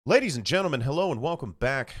Ladies and gentlemen, hello and welcome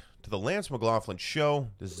back to the Lance McLaughlin Show.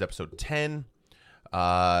 This is episode 10.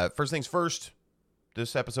 First things first,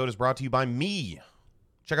 this episode is brought to you by me.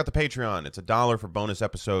 Check out the Patreon. It's $1 for bonus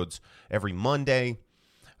episodes every Monday.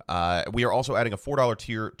 We are also adding a $4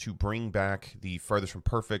 tier to bring back the Furthest from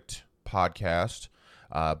Perfect podcast.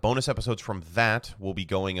 Bonus episodes from that will be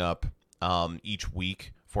going up each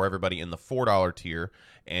week for everybody in the $4 tier.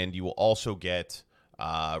 And you will also get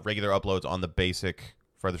regular uploads on the basic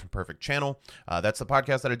Furthest from Perfect channel. That's the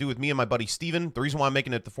podcast that I do with me and my buddy Steven. The reason why I'm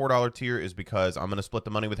making it the $4 tier is because I'm going to split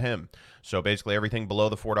the money with him. So basically everything below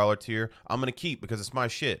the $4 tier, I'm going to keep because it's my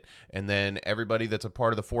shit. And then everybody that's a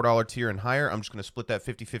part of the $4 tier and higher, I'm just going to split that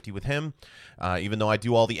 50-50 with him. Even though I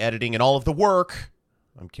do all the editing and all of the work.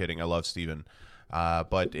 I'm kidding. I love Steven.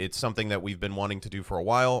 But it's something that we've been wanting to do for a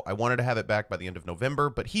while. I wanted to have it back by the end of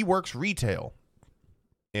November, but he works retail.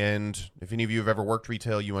 And if any of you have ever worked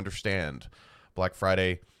retail, you understand. Black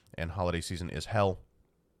Friday and holiday season is hell.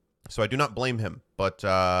 So I do not blame him. But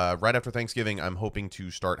right after Thanksgiving, I'm hoping to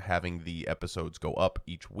start having the episodes go up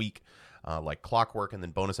each week like clockwork, and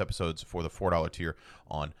then bonus episodes for the $4 tier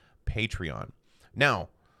on Patreon. Now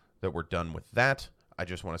that we're done with that, I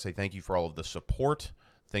just want to say thank you for all of the support.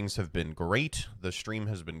 Things have been great. The stream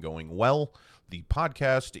has been going well. The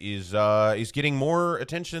podcast is getting more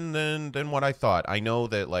attention than what I thought. I know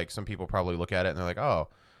that like some people probably look at it and they're like, oh,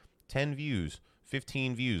 10 views,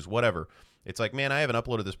 15 views, whatever. It's like, man, I haven't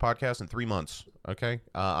uploaded this podcast in 3 months. Okay,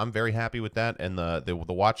 I'm very happy with that, and the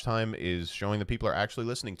watch time is showing that people are actually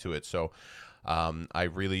listening to it. So I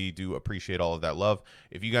really do appreciate all of that love.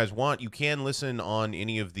 If you guys want, you can listen on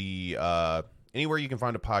any of the anywhere you can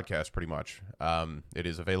find a podcast, pretty much. It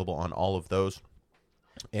is available on all of those.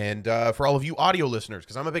 And for all of you audio listeners,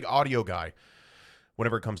 because I'm a big audio guy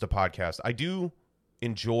whenever it comes to podcasts, I do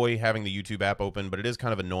enjoy having the YouTube app open, but it is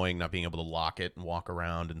kind of annoying not being able to lock it and walk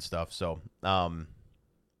around and stuff. So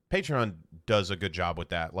Patreon does a good job with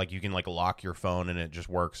that. Like you can like lock your phone and it just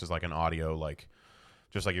works as like an audio, like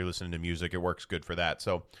just like you're listening to music. It works good for that.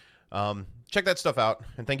 So check that stuff out,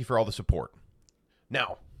 and thank you for all the support.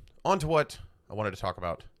 Now, on to what I wanted to talk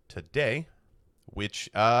about today, which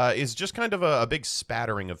is just kind of a big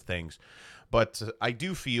spattering of things. But I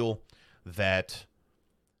do feel that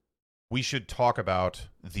we should talk about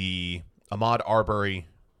the Ahmaud Arbery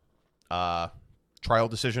trial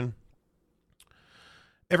decision.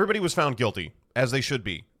 Everybody was found guilty, as they should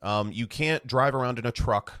be. You can't drive around in a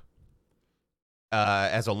truck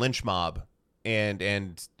as a lynch mob and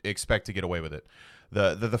expect to get away with it.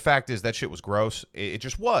 The fact is that shit was gross. It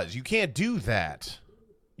just was. You can't do that.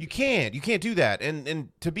 You can't do that. And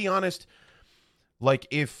to be honest, like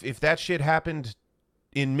if that shit happened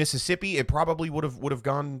in Mississippi, it probably would have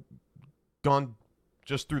gone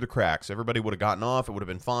just through the cracks. Everybody would have gotten off. It would have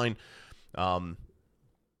been fine.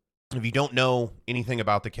 If you don't know anything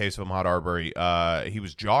about the case of Ahmaud Arbery, he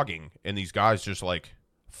was jogging, and these guys just like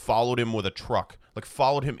followed him with a truck, like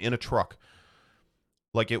followed him in a truck,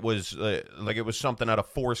 like it was something out of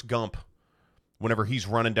Forrest Gump. Whenever he's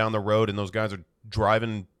running down the road and those guys are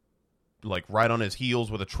driving like right on his heels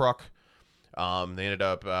with a truck. They ended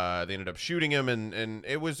up shooting him, and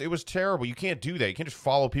it was terrible. You can't do that. You can't just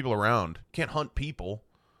follow people around. You can't hunt people.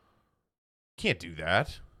 You can't do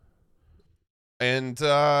that. And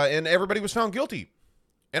everybody was found guilty.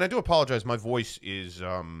 And I do apologize. My voice is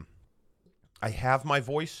I have my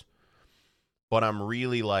voice, but I'm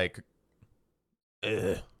really like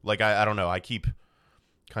I don't know. I keep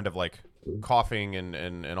kind of like coughing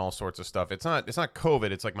and all sorts of stuff. It's not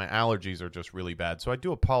COVID. It's like my allergies are just really bad. So I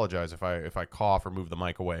do apologize if I cough or move the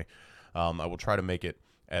mic away. I will try to make it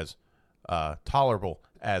as tolerable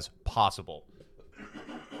as possible.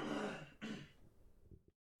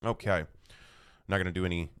 Okay. I'm not going to do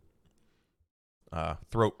any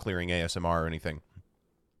throat clearing ASMR or anything.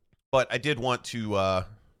 But I did want to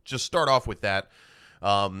just start off with that.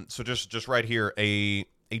 So just right here, a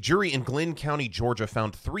jury in Glenn County, Georgia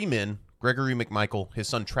found 3 men, Gregory McMichael, his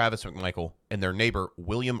son Travis McMichael, and their neighbor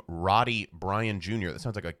William Roddy Bryan Jr. That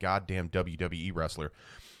sounds like a goddamn WWE wrestler.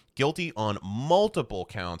 Guilty on multiple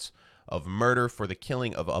counts of murder for the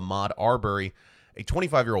killing of Ahmaud Arbery, a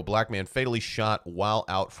 25-year-old black man fatally shot while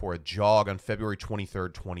out for a jog on February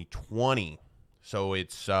 23rd, 2020. So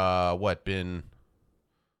it's, been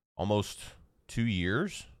almost 2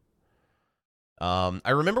 years?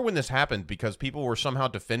 I remember when this happened because people were somehow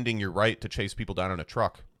defending your right to chase people down in a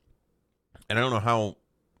truck. And I don't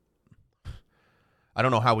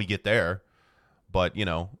know how we get there, but, you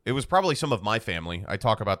know, it was probably some of my family. I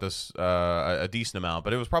talk about this a decent amount,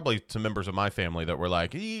 but it was probably some members of my family that were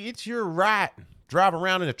like, it's your right. Drive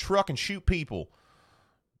around in a truck and shoot people.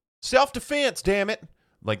 Self-defense, damn it.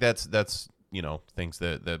 Like that's things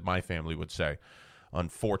that my family would say,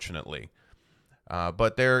 unfortunately.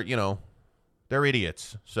 But they're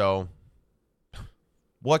idiots. So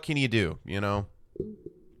what can you do?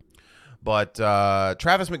 But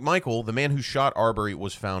Travis McMichael, the man who shot Arbery,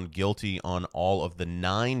 was found guilty on all of the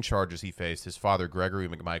 9 charges he faced. His father, Gregory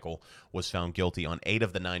McMichael, was found guilty on 8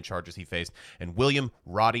 of the 9 charges he faced. And William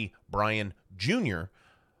Roddy Bryan Jr.,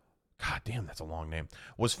 God damn, that's a long name,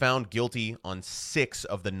 was found guilty on 6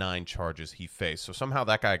 of the 9 charges he faced. So somehow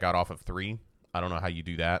that guy got off of 3. I don't know how you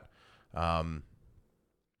do that.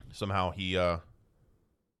 Somehow he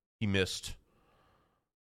missed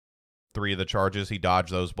 3 of the charges. He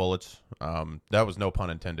dodged those bullets. That was no pun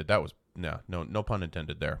intended. That was no pun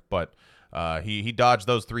intended there. But he dodged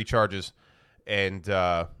those 3 charges, and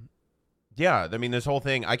yeah, I mean, this whole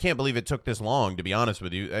thing, I can't believe it took this long, to be honest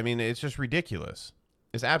with you. I mean, it's just ridiculous.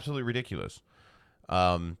 It's absolutely ridiculous.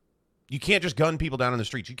 You can't just gun people down in the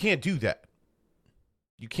streets. You can't do that.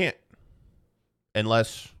 You can't,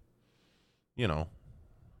 unless there's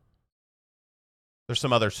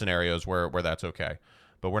some other scenarios where that's okay.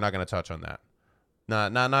 But we're not going to touch on that.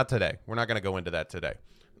 Not today. We're not going to go into that today.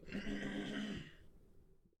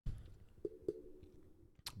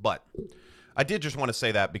 But I did just want to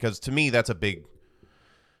say that because to me that's a big,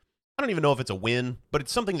 I don't even know if it's a win, but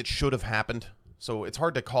it's something that should have happened. So it's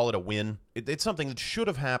hard to call it a win. It's something that should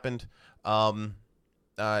have happened in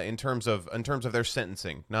terms of their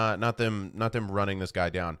sentencing. Not them running this guy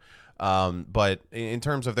down. But in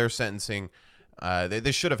terms of their sentencing,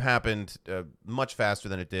 this should have happened much faster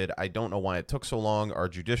than it did. I don't know why it took so long. Our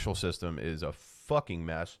judicial system is a fucking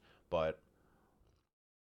mess, but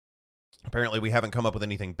apparently we haven't come up with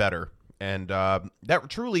anything better. And that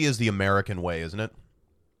truly is the American way, isn't it?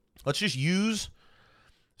 Let's just use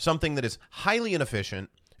something that is highly inefficient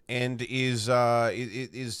and is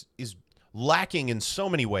lacking in so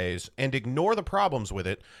many ways and ignore the problems with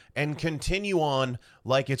it and continue on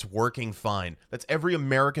like it's working fine. That's every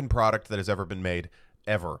American product that has ever been made,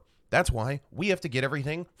 ever. That's why we have to get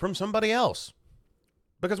everything from somebody else,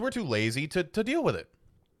 because we're too lazy to deal with it.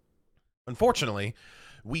 Unfortunately,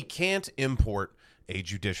 we can't import a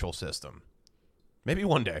judicial system. Maybe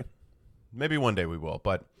one day we will.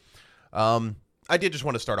 But I did just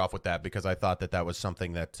want to start off with that because I thought that was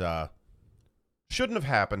something that shouldn't have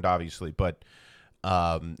happened, obviously, but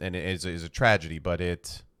and it is a tragedy. But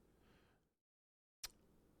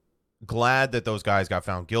glad that those guys got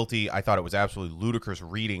found guilty. I thought it was absolutely ludicrous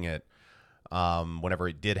reading it whenever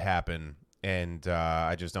it did happen, and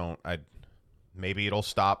I just don't. Maybe it'll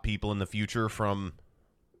stop people in the future from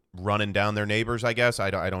running down their neighbors, I guess.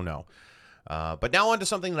 I don't know. But now on to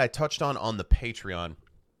something that I touched on the Patreon,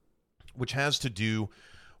 which has to do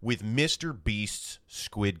with Mr. Beast's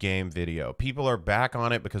Squid Game video. People are back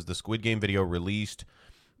on it because the Squid Game video released,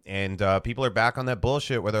 and people are back on that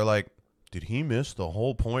bullshit where they're like, did he miss the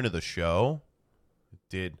whole point of the show?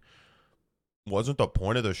 Wasn't the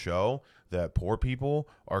point of the show that poor people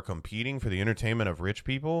are competing for the entertainment of rich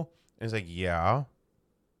people? And it's like, yeah,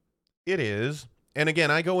 it is. And again,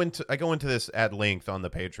 I go into this at length on the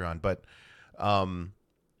Patreon, but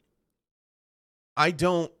I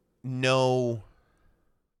don't know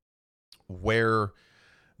where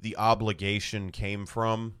the obligation came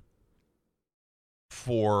from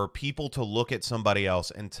for people to look at somebody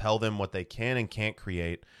else and tell them what they can and can't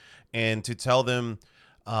create, and to tell them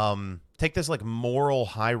take this like moral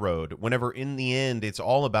high road whenever in the end it's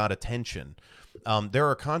all about attention. There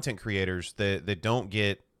are content creators that don't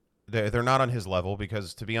get, they're not on his level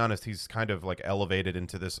because, to be honest, he's kind of like elevated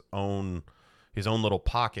into his own little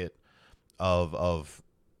pocket of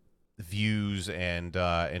views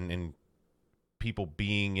and people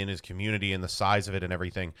being in his community and the size of it and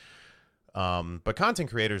everything. But content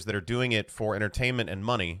creators that are doing it for entertainment and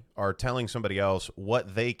money are telling somebody else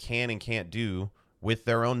what they can and can't do with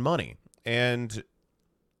their own money. And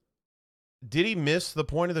did he miss the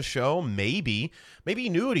point of the show? Maybe he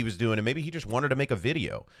knew what he was doing and maybe he just wanted to make a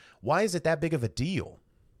video. Why is it that big of a deal?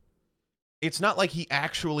 It's not like he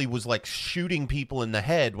actually was like shooting people in the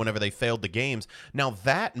head whenever they failed the games. Now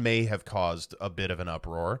that may have caused a bit of an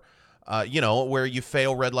uproar. Where you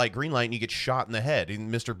fail red light, green light, and you get shot in the head.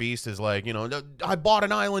 And Mr. Beast is like, I bought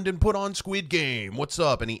an island and put on Squid Game. What's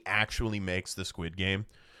up? And he actually makes the Squid Game.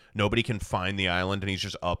 Nobody can find the island, and he's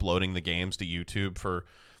just uploading the games to YouTube for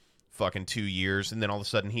fucking 2 years. And then all of a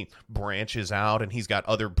sudden he branches out, and he's got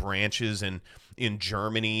other branches in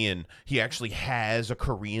Germany, and he actually has a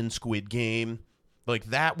Korean Squid Game. Like,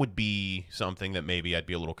 that would be something that maybe I'd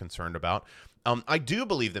be a little concerned about. I do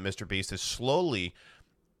believe that Mr. Beast is slowly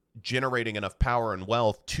generating enough power and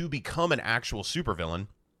wealth to become an actual supervillain.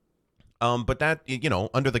 But that,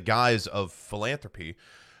 under the guise of philanthropy.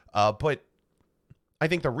 But I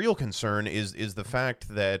think the real concern is the fact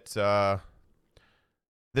that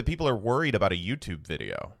that people are worried about a YouTube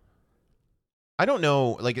video. I don't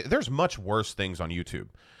know, like there's much worse things on YouTube.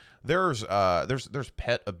 There's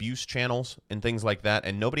pet abuse channels and things like that,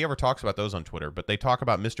 and nobody ever talks about those on Twitter, but they talk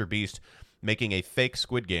about Mr. Beast making a fake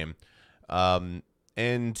Squid Game. And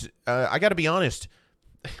I got to be honest,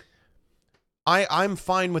 I'm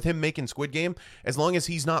fine with him making Squid Game as long as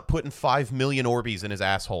he's not putting 5 million Orbeez in his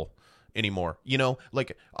asshole anymore.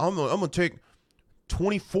 Like I'm gonna take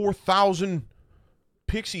 24,000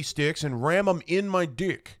 pixie sticks and ram them in my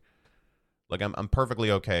dick. Like I'm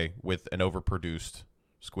perfectly okay with an overproduced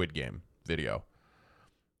Squid Game video.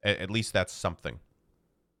 At least that's something.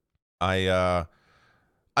 I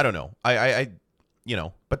don't know.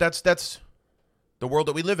 But that's the world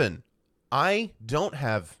that we live in. I don't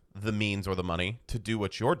have the means or the money to do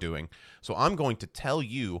what you're doing, so I'm going to tell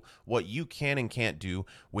you what you can and can't do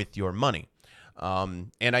with your money.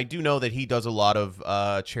 And I do know that he does a lot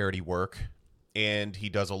of charity work, and he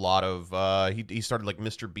does a lot of he started like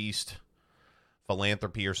Mr. Beast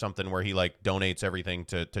philanthropy or something where he like donates everything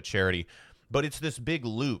to charity. But it's this big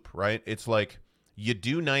loop, right? It's like you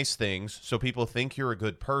do nice things so people think you're a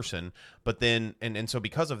good person, but then and so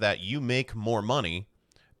because of that you make more money,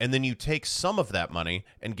 and then you take some of that money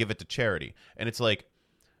and give it to charity. And it's like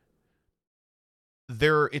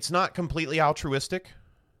it's not completely altruistic.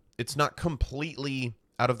 It's not completely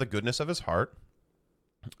out of the goodness of his heart.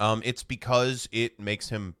 It's because it makes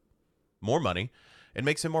him more money. It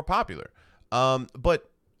makes him more popular. But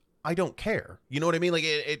I don't care. You know what I mean? Like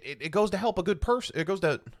it goes to help a good person. It goes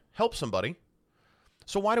to help somebody.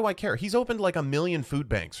 So why do I care? He's opened like 1 million food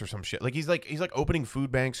banks or some shit. Like he's like opening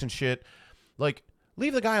food banks and shit. Like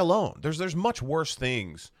leave the guy alone. There's much worse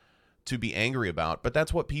things to be angry about, but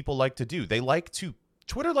that's what people like to do.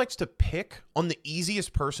 Twitter likes to pick on the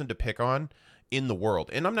easiest person to pick on in the world.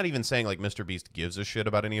 And I'm not even saying like Mr. Beast gives a shit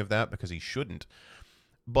about any of that, because he shouldn't.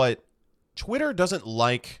 But Twitter doesn't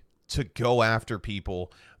like to go after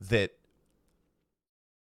people that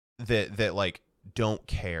like don't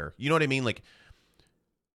care. You know what I mean? Like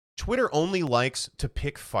Twitter only likes to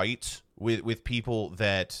pick fights with people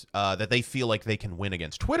that they feel like they can win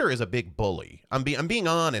against. Twitter is a big bully. I'm being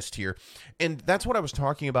honest here, and that's what I was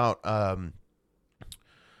talking about.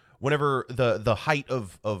 Whenever the height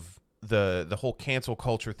of the whole cancel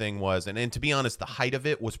culture thing was, and to be honest, the height of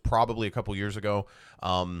it was probably a couple years ago.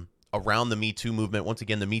 Around the Me Too movement. Once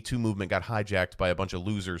again, the Me Too movement got hijacked by a bunch of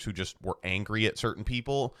losers who just were angry at certain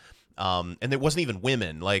people. And it wasn't even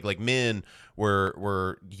women. Like men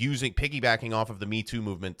were piggybacking off of the Me Too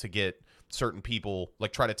movement to get certain people,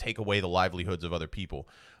 like try to take away the livelihoods of other people.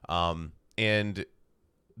 And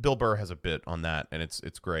Bill Burr has a bit on that, and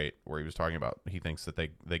it's great, where he was talking about he thinks that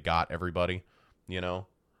they got everybody,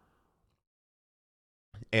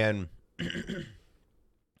 And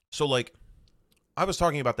so like I was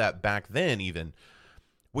talking about that back then even,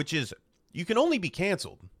 which is you can only be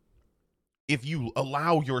canceled if you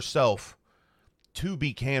allow yourself to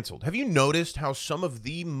be canceled. Have you noticed how some of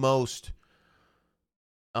the most,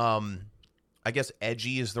 I guess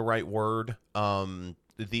edgy is the right word,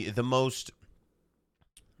 the most,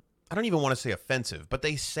 I don't even want to say offensive, but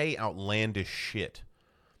they say outlandish shit.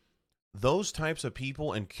 Those types of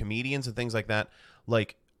people and comedians and things like that,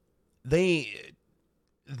 like they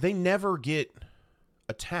never get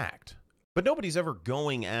attacked, but nobody's ever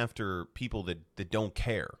going after people that don't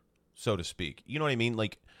care, so to speak. You know what I mean?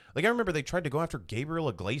 Like I remember they tried to go after Gabriel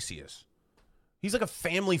Iglesias. He's like a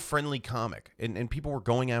family-friendly comic, and people were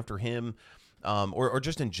going after him, or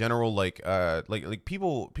just in general, like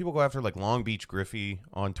people go after like Long Beach Griffey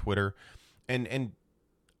on Twitter, and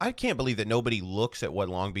I can't believe that nobody looks at what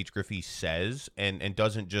Long Beach Griffey says and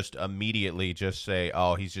doesn't just immediately just say,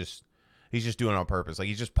 oh, he's just doing it on purpose. Like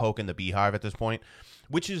he's just poking the beehive at this point,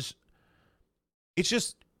 which is, it's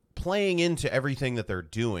just playing into everything that they're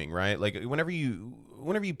doing, right? Like whenever you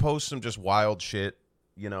post some just wild shit,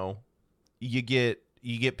 you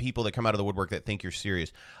get people that come out of the woodwork that think you're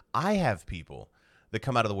serious. I have people that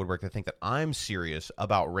come out of the woodwork that think that I'm serious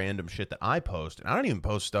about random shit that I post, and I don't even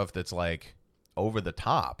post stuff that's like over the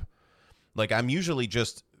top. Like I'm usually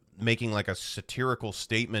just making like a satirical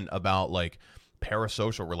statement about like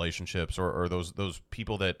parasocial relationships or those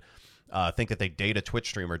people that think that they date a Twitch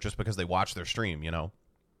streamer just because they watch their stream,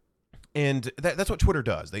 And that's what Twitter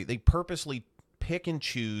does. They purposely pick and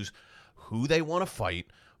choose who they want to fight,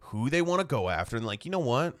 who they want to go after, and like, you know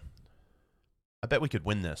what? I bet we could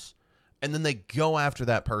win this. And then they go after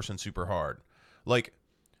that person super hard. Like,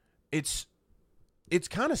 it's it's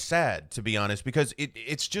kind of sad, to be honest, because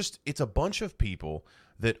it's a bunch of people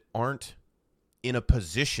that aren't in a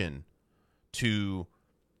position to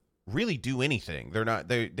really do anything. They're not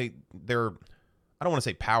they're I don't want to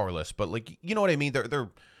say powerless, but like, you know what I mean? They're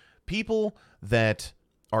people that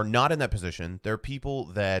are not in that position. They're people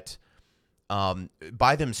that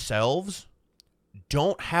by themselves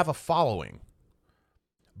don't have a following.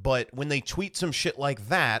 But when they tweet some shit like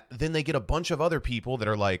that, then they get a bunch of other people that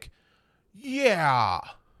are like, yeah,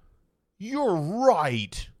 you're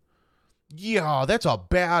right. Yeah, that's a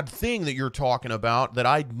bad thing that you're talking about that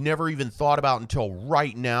I never even thought about until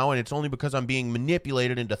right now, and it's only because I'm being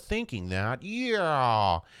manipulated into thinking that.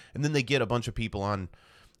 Yeah. And then they get a bunch of people on,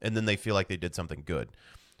 and then they feel like they did something good.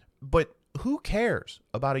 But who cares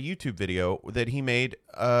about a YouTube video that he made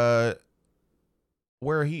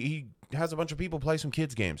where he has a bunch of people play some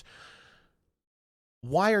kids' games?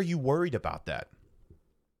 Why are you worried about that?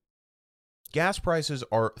 Gas prices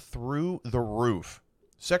are through the roof.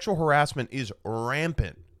 Sexual harassment is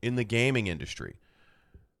rampant in the gaming industry.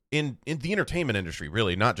 In the entertainment industry,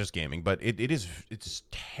 really, not just gaming, but it's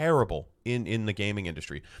terrible in the gaming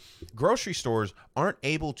industry. Grocery stores aren't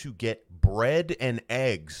able to get bread and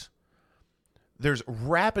eggs. There's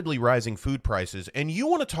rapidly rising food prices, and you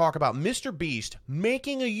want to talk about Mr. Beast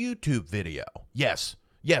making a YouTube video. Yes,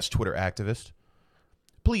 Twitter activist.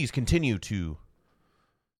 Please continue to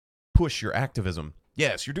push your activism.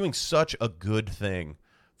 Yes, you're doing such a good thing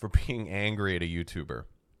for being angry at a YouTuber.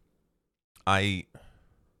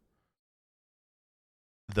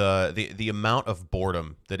 The amount of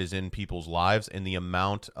boredom that is in people's lives and the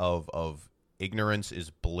amount of ignorance is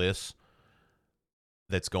bliss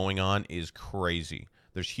that's going on is crazy.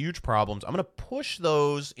 There's huge problems. I'm going to push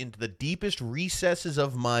those into the deepest recesses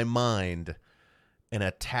of my mind and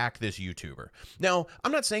attack this YouTuber. Now,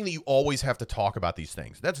 I'm not saying that you always have to talk about these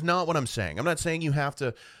things. That's not what I'm saying. I'm not saying you have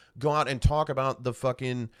to go out and talk about the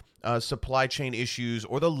fucking supply chain issues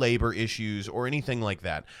or the labor issues or anything like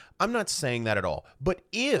that. I'm not saying that at all. But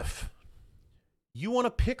if you want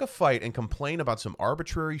to pick a fight and complain about some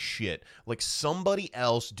arbitrary shit, like somebody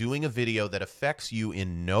else doing a video that affects you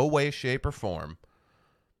in no way, shape, or form,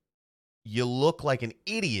 you look like an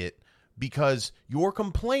idiot because you're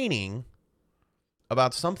complaining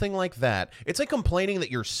about something like that. It's like complaining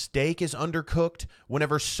that your steak is undercooked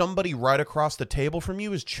whenever somebody right across the table from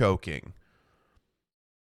you is choking.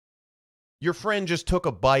 Your friend just took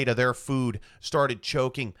a bite of their food, started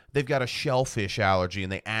choking. They've got a shellfish allergy,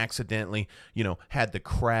 and they accidentally, had the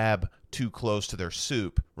crab too close to their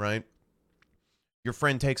soup, right? Your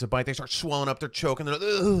friend takes a bite. They start swelling up. They're choking. They're like,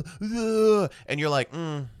 ugh, ugh. And you're like,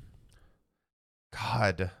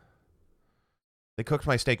 God. They cooked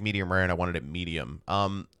my steak medium rare, and I wanted it medium.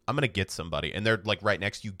 I'm going to get somebody. And they're, like, right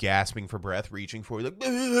next to you, gasping for breath, reaching for you. Like,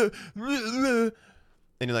 and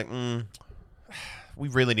you're like, we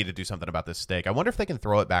really need to do something about this steak. I wonder if they can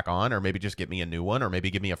throw it back on or maybe just get me a new one or maybe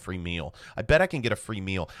give me a free meal. I bet I can get a free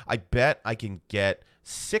meal. I bet I can get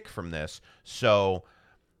sick from this. So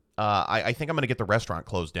I think I'm going to get the restaurant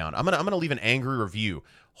closed down. I'm going to leave an angry review.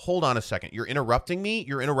 Hold on a second. You're interrupting me?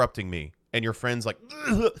 You're interrupting me. And your friend's like,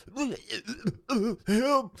 help.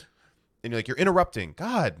 And you're like, you're interrupting.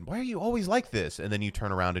 God, why are you always like this? And then you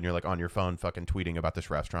turn around and you're like on your phone fucking tweeting about this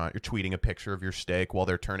restaurant. You're tweeting a picture of your steak while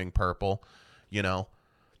they're turning purple.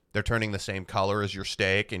 They're turning the same color as your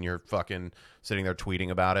steak, and you're fucking sitting there tweeting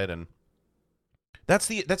about it, and that's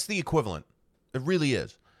the equivalent. It really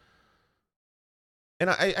is. And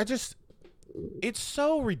I just, it's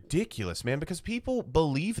so ridiculous, man, because people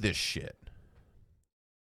believe this shit.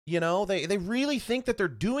 They really think that they're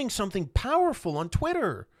doing something powerful on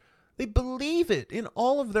Twitter. They believe it in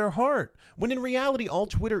all of their heart, when in reality, all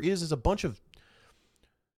Twitter is a bunch of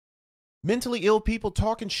mentally ill people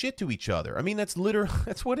talking shit to each other. I mean, that's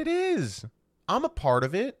what it is. I'm a part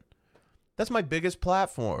of it. That's my biggest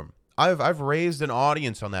platform. I've raised an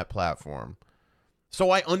audience on that platform.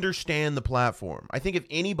 So I understand the platform. I think if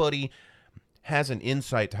anybody has an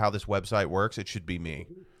insight to how this website works, it should be me.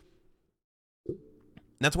 And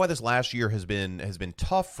that's why this last year has been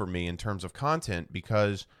tough for me in terms of content,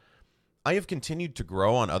 because I have continued to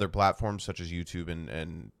grow on other platforms such as YouTube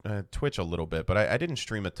and Twitch a little bit, but I didn't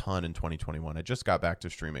stream a ton in 2021. I just got back to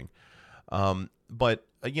streaming. But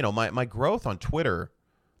my growth on Twitter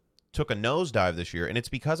took a nosedive this year, and it's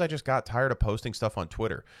because I just got tired of posting stuff on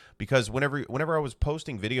Twitter. Because whenever I was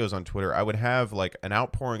posting videos on Twitter, I would have like an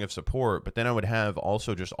outpouring of support, but then I would have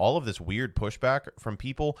also just all of this weird pushback from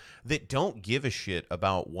people that don't give a shit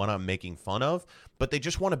about what I'm making fun of, but they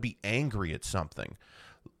just want to be angry at something.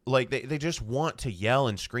 Like they just want to yell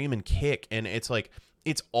and scream and kick, and it's like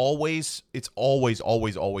it's always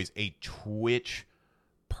a Twitch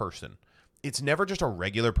person. It's never just a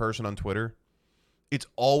regular person on Twitter. It's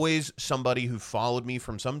always somebody who followed me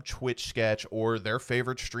from some Twitch sketch or their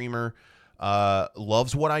favorite streamer,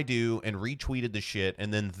 loves what I do and retweeted the shit,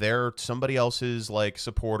 and then they're somebody else's like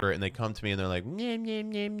supporter, and they come to me and they're like, "Nyeh, nyeh,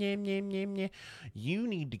 nyeh, nyeh, nyeh, nyeh, nyeh. You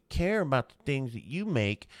need to care about the things that you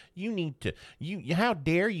make. You need to, how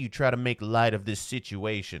dare you try to make light of this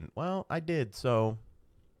situation?" Well, I did, so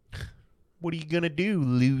what are you gonna do,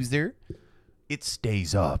 loser? It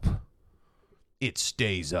stays up. It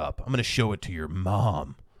stays up. I'm gonna show it to your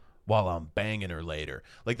mom while I'm banging her later.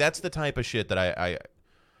 Like, that's the type of shit that I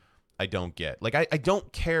don't get. Like, I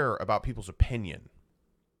don't care about people's opinion.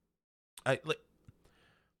 Let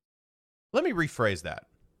me rephrase that,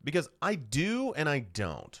 because I do and I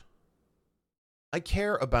don't. I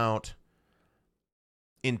care about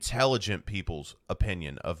intelligent people's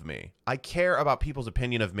opinion of me. I care about people's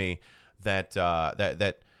opinion of me that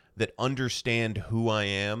understand who I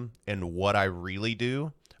am and what I really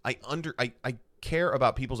do. I care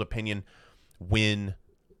about people's opinion when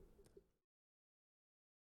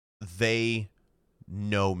they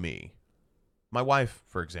know me. My wife,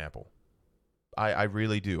 for example. I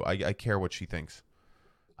really do. I care what she thinks.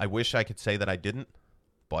 I wish I could say that I didn't,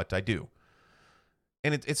 but I do.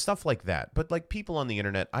 And it's stuff like that. But like people on the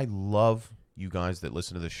internet, I love you guys that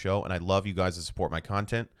listen to this show, and I love you guys that support my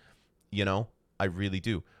content. You know, I really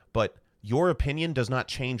do. But your opinion does not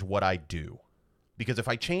change what I do. Because if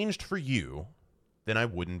I changed for you, then I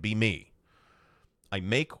wouldn't be me. I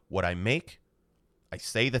make what I make. I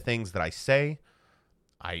say the things that I say.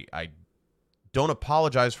 I don't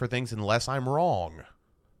apologize for things unless I'm wrong.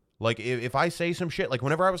 Like, if I say some shit, like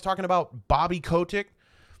whenever I was talking about Bobby Kotick,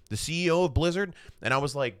 the CEO of Blizzard, and I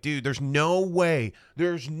was like, dude, there's no way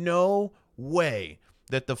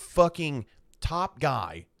that the fucking top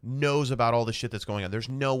guy knows about all the shit that's going on. There's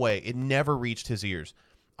no way. It never reached his ears.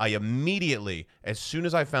 I immediately, as soon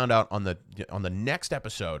as I found out on the next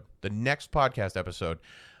episode, the next podcast episode,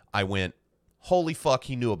 I went, holy fuck,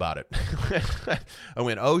 he knew about it. I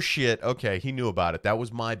went, oh shit, okay, he knew about it. That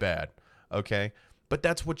was my bad, okay? But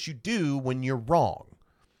that's what you do when you're wrong.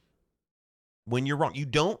 When you're wrong. You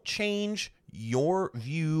don't change your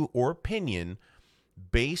view or opinion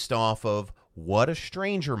based off of what a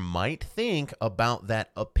stranger might think about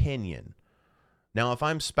that opinion. Now, if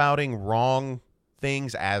I'm spouting wrong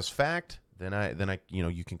things as fact, then I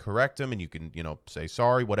you can correct them and you can, say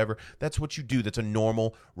sorry, whatever. That's what you do. That's a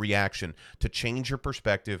normal reaction to change your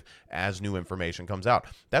perspective as new information comes out.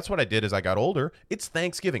 That's what I did as I got older. It's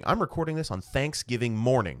Thanksgiving. I'm recording this on Thanksgiving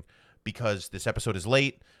morning because this episode is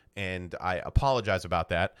late, and I apologize about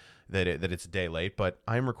that it's a day late, but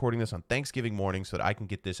I'm recording this on Thanksgiving morning so that I can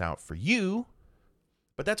get this out for you.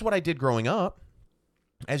 But that's what I did growing up.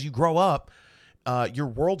 As you grow up, your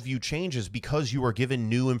worldview changes because you are given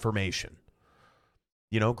new information.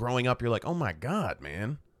 Growing up, you're like, oh my God,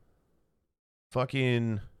 man.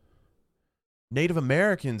 Fucking Native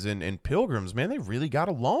Americans and Pilgrims, man, they really got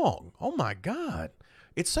along. Oh my God.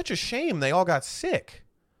 It's such a shame they all got sick.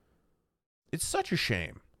 It's such a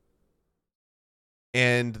shame.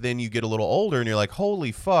 And then you get a little older and you're like,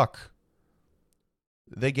 holy fuck.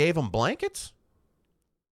 They gave them blankets?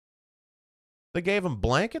 They gave them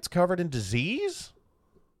blankets covered in disease?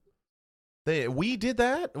 We did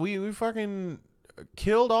that? We fucking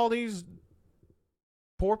killed all these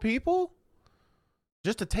poor people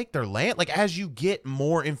just to take their land? Like, as you get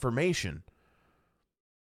more information,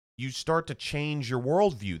 you start to change your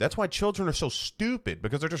worldview. That's why children are so stupid,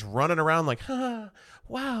 because they're just running around like,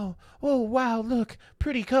 wow, oh, wow, look,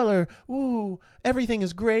 pretty color, ooh, everything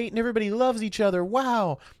is great, and everybody loves each other,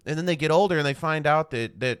 wow. And then they get older and they find out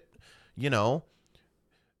that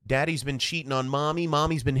daddy's been cheating on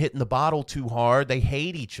mommy's been hitting the bottle too hard, they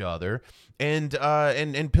hate each other, and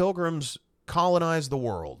pilgrims colonize the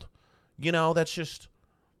world. That's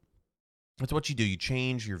what you do. You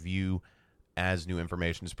change your view as new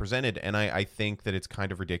information is presented. And I think that it's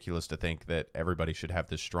kind of ridiculous to think that everybody should have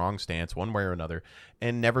this strong stance one way or another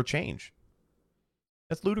and never change.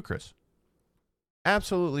 That's ludicrous.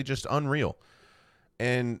 Absolutely just unreal.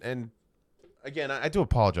 And again, I do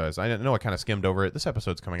apologize. I know I kind of skimmed over it. This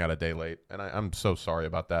episode's coming out a day late, and I'm so sorry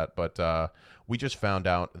about that. But we just found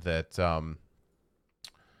out that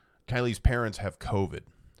Kylie's parents have COVID.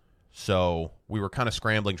 So we were kind of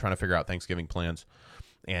scrambling, trying to figure out Thanksgiving plans.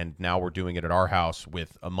 And now we're doing it at our house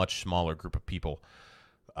with a much smaller group of people.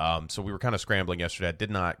 So we were kind of scrambling yesterday. I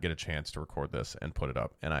did not get a chance to record this and put it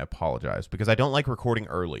up, and I apologize because I don't like recording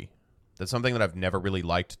early. That's something that I've never really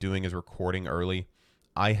liked doing, is recording early.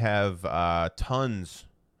 I have tons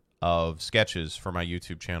of sketches for my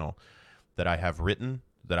YouTube channel that I have written,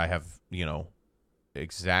 that I have,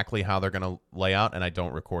 exactly how they're going to lay out, and I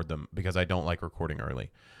don't record them because I don't like recording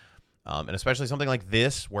early. And especially something like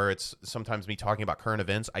this, where it's sometimes me talking about current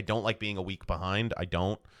events. I don't like being a week behind. I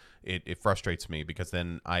don't. It frustrates me because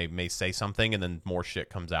then I may say something and then more shit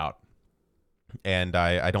comes out. And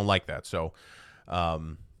I don't like that. So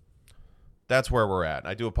that's where we're at.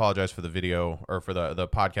 I do apologize for the video or for the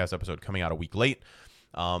podcast episode coming out a week late.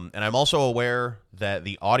 And I'm also aware that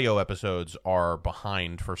the audio episodes are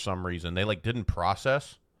behind for some reason. They didn't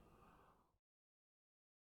process,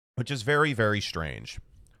 which is very, very strange.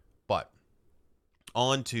 But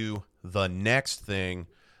on to the next thing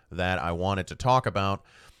that I wanted to talk about,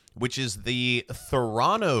 which is the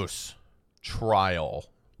Theranos trial.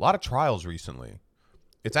 A lot of trials recently.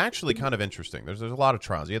 It's actually kind of interesting. There's a lot of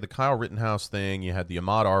trials. You had the Kyle Rittenhouse thing. You had the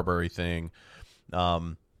Ahmaud Arbery thing.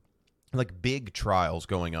 Big trials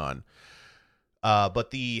going on.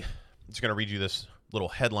 But I'm just going to read you this little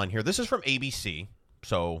headline here. This is from ABC,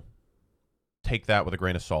 so take that with a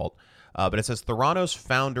grain of salt. But it says Theranos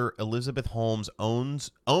founder Elizabeth Holmes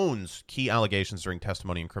owns key allegations during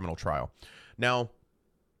testimony in criminal trial. Now,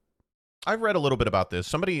 I've read a little bit about this.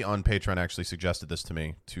 Somebody on Patreon actually suggested this to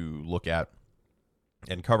me to look at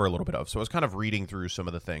and cover a little bit of. So I was kind of reading through some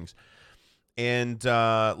of the things. And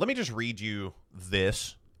let me just read you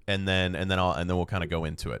this, and then we'll kind of go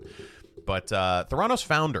into it. But Theranos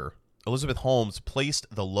founder Elizabeth Holmes placed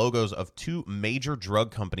the logos of two major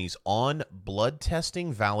drug companies on blood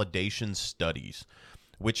testing validation studies,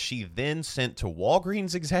 which she then sent to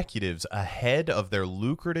Walgreens executives ahead of their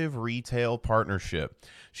lucrative retail partnership,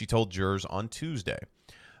 she told jurors on Tuesday.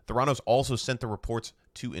 Theranos also sent the reports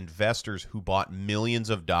to investors who bought millions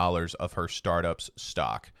of dollars of her startup's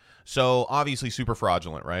stock. So obviously super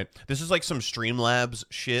fraudulent, right? This is like some Streamlabs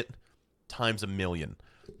shit times a million.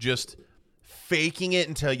 Just faking it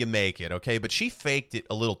until you make it, okay? But she faked it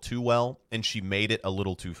a little too well, and she made it a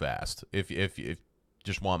little too fast. If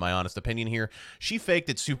just want my honest opinion here, she faked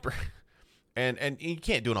it super, and you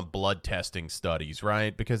can't do it on blood testing studies,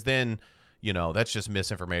 right? Because then, that's just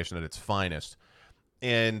misinformation at its finest.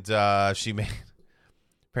 And she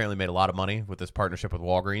apparently made a lot of money with this partnership with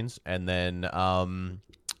Walgreens, and then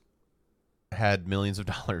had millions of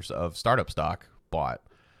dollars of startup stock bought.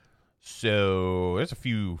 So there's a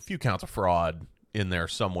few counts of fraud in there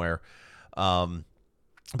somewhere. But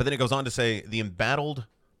then it goes on to say the embattled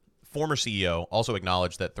former CEO also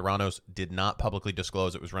acknowledged that Theranos did not publicly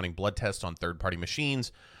disclose it was running blood tests on third-party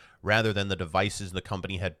machines rather than the devices the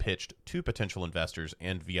company had pitched to potential investors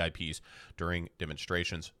and VIPs during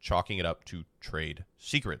demonstrations, chalking it up to trade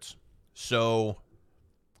secrets. So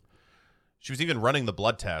she was even running the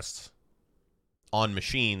blood tests on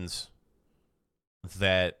machines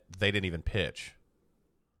that they didn't even pitch.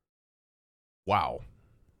 Wow.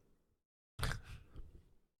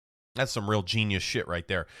 That's some real genius shit right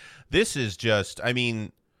there. This is just,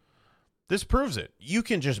 this proves it. You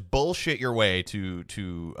can just bullshit your way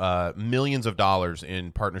to millions of dollars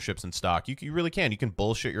in partnerships and stock. You really can. You can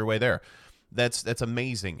bullshit your way there. That's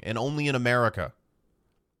amazing. And only in America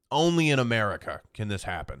can this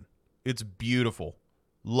happen. It's beautiful.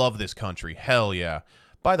 Love this country. Hell yeah.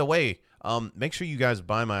 By the way, make sure you guys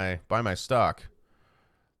buy my stock.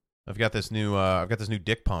 I've got this new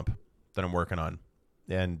dick pump that I'm working on,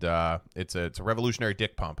 and it's a revolutionary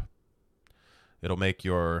dick pump. It'll make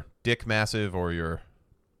your dick massive, or your.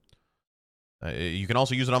 You can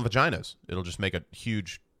also use it on vaginas. It'll just make a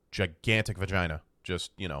huge, gigantic vagina.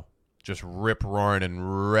 Just rip roaring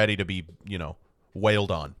and ready to be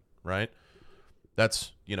wailed on. Right.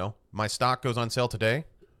 That's my stock goes on sale today.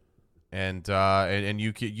 And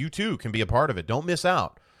you too can be a part of it. Don't miss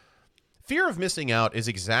out. Fear of missing out is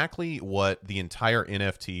exactly what the entire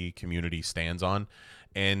NFT community stands on,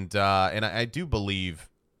 and I do believe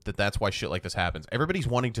that that's why shit like this happens. Everybody's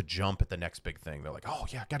wanting to jump at the next big thing. They're like, oh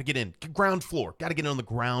yeah, got to get in ground floor, got to get in on the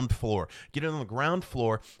ground floor,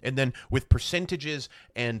 and then with percentages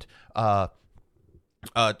and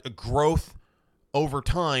growth over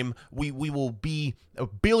time, we will be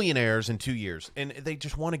billionaires in 2 years. And they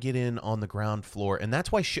just want to get in on the ground floor. And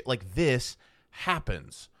that's why shit like this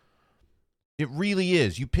happens. It really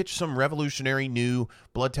is. You pitch some revolutionary new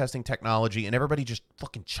blood testing technology, and everybody just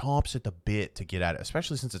fucking chomps at the bit to get at it,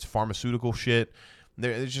 especially since it's pharmaceutical shit.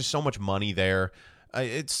 There's just so much money there.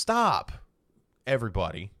 Stop,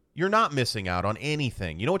 everybody. You're not missing out on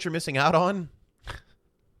anything. You know what you're missing out on?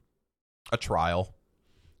 A trial.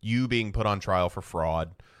 You being put on trial for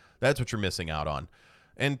fraud. That's what you're missing out on.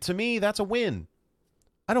 And to me, that's a win.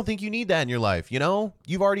 I don't think you need that in your life,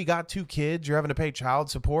 You've already got 2 kids. You're having to pay child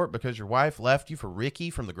support because your wife left you for Ricky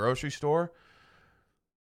from the grocery store.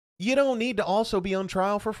 You don't need to also be on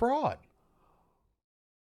trial for fraud.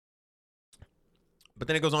 But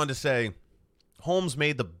then it goes on to say, Holmes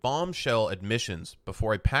made the bombshell admissions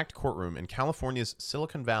before a packed courtroom in California's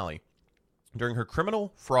Silicon Valley during her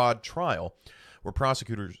criminal fraud trial, where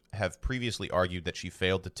prosecutors have previously argued that she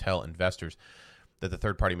failed to tell investors that the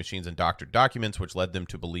third-party machines and doctored documents, which led them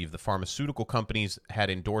to believe the pharmaceutical companies had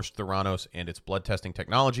endorsed Theranos and its blood testing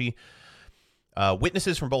technology.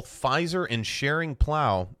 Witnesses from both Pfizer and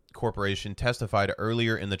Schering-Plough Corporation testified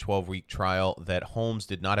earlier in the 12-week trial that Holmes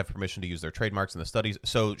did not have permission to use their trademarks in the studies.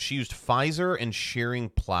 So she used Pfizer and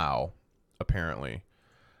Schering-Plough, apparently.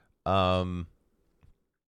 And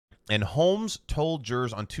Holmes told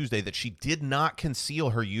jurors on Tuesday that she did not conceal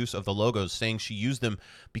her use of the logos, saying she used them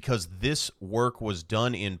because this work was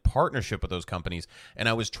done in partnership with those companies, and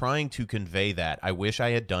I was trying to convey that. I wish I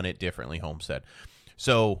had done it differently, Holmes said.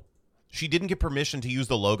 So she didn't get permission to use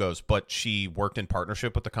the logos, but she worked in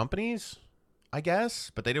partnership with the companies, I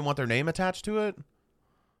guess, but they didn't want their name attached to it?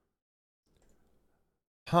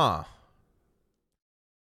 Huh.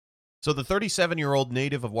 So the 37-year-old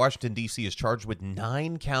native of Washington, D.C. is charged with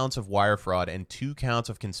 9 counts of wire fraud and 2 counts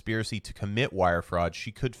of conspiracy to commit wire fraud.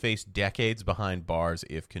 She could face decades behind bars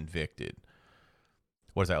if convicted.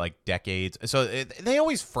 What is that, like decades? So they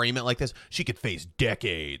always frame it like this. She could face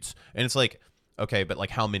decades. And it's like, okay, but like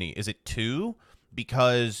how many? Is it 2?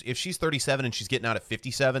 Because if she's 37 and she's getting out at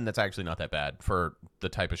 57, that's actually not that bad for the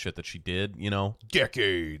type of shit that she did, you know?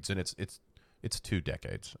 Decades. And it's 2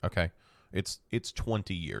 decades, okay? It's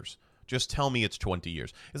 20 years. Just tell me it's 20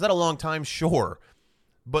 years. Is that a long time? Sure.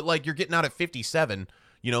 But, like, you're getting out at 57.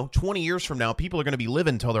 20 years from now, people are going to be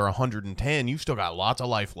living until they're 110. You've still got lots of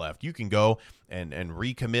life left. You can go and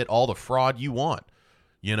recommit all the fraud you want,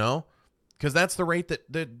 Because that's the rate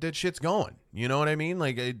that shit's going. You know what I mean?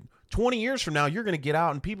 Like, 20 years from now, you're going to get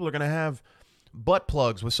out and people are going to have butt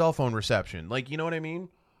plugs with cell phone reception. Like, you know what I mean?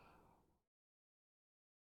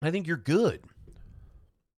 I think you're good.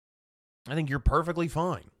 I think you're perfectly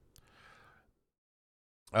fine.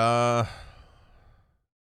 Okay.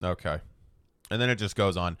 And then it just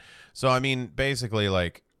goes on. So, I mean, basically,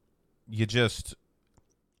 like, it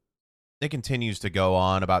continues to go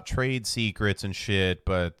on about trade secrets and shit,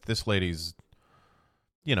 but this lady's,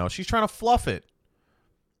 she's trying to fluff it.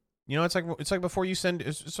 It's like before you send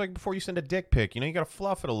a dick pic, you got to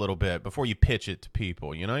fluff it a little bit before you pitch it to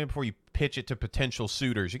people, before you pitch it to potential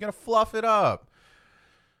suitors. You got to fluff it up.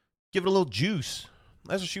 Give it a little juice.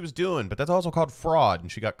 That's what she was doing, but that's also called fraud,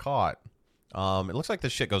 and she got caught. It looks like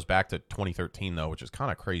this shit goes back to 2013, though, which is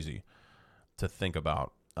kind of crazy to think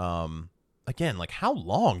about. Again, like, how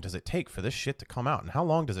long does it take for this shit to come out, and how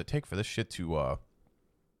long does it take for this shit to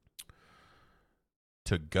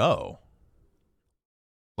go?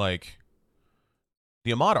 Like,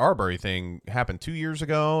 the Ahmaud Arbery thing happened 2 years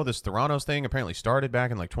ago. This Theranos thing apparently started back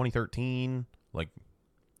in, like, 2013. Like,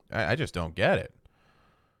 I just don't get it.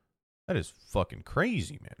 That is fucking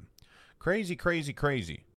crazy, man. Crazy, crazy,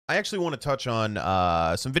 crazy. I actually want to touch on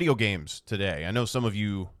some video games today. I know some of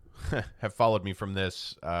you have followed me from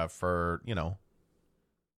this for,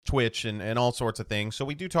 Twitch and all sorts of things. So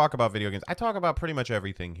we do talk about video games. I talk about pretty much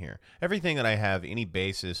everything here. Everything that I have any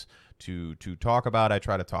basis to talk about, I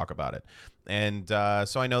try to talk about it. And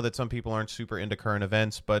so I know that some people aren't super into current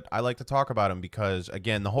events, but I like to talk about them because,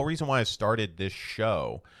 again, the whole reason why I started this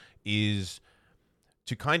show is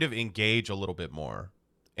to kind of engage a little bit more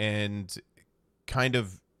and kind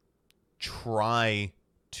of try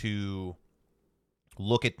to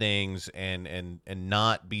look at things and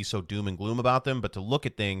not be so doom and gloom about them, but to look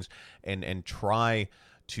at things and try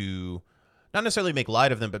to not necessarily make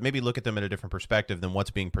light of them, but maybe look at them in a different perspective than what's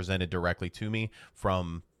being presented directly to me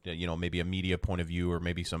from, maybe a media point of view or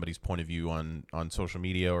maybe somebody's point of view on social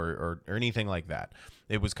media or anything like that.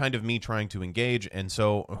 It was kind of me trying to engage. And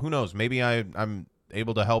so who knows, maybe I'm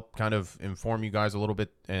able to help kind of inform you guys a little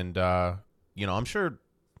bit. And, I'm sure,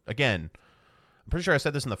 again, I'm pretty sure I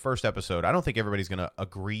said this in the first episode. I don't think everybody's going to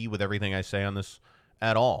agree with everything I say on this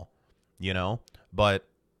at all, but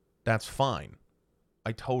that's fine.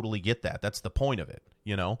 I totally get that. That's the point of it.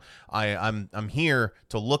 I'm here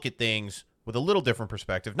to look at things with a little different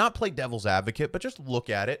perspective, not play devil's advocate, but just look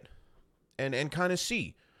at it and kind of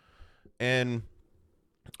see. And,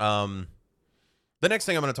 the next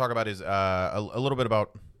thing I'm going to talk about is a little bit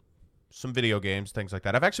about some video games, things like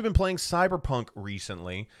that. I've actually been playing Cyberpunk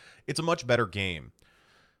recently. It's a much better game.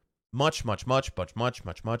 Much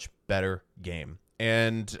better game.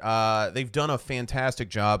 And they've done a fantastic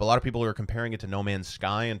job. A lot of people are comparing it to No Man's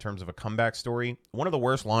Sky in terms of a comeback story. One of the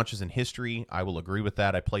worst launches in history. I will agree with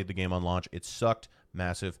that. I played the game on launch. It sucked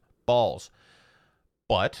massive balls.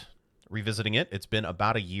 But revisiting it, it's been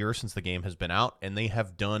about a year since the game has been out, and they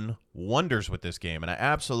have done wonders with this game. And I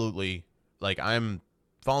absolutely, I'm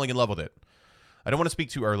falling in love with it. I don't want to speak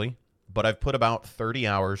too early, but I've put about 30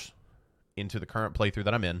 hours into the current playthrough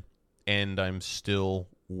that I'm in, and I'm still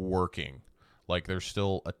working. Like, there's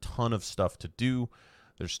still a ton of stuff to do.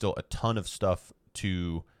 There's still a ton of stuff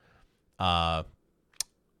to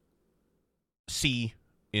see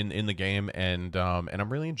in the game, and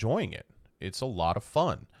I'm really enjoying it. It's a lot of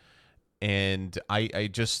fun, and I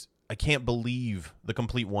can't believe the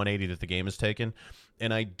complete 180 that the game has taken.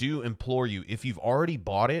 And I do implore you, if you've already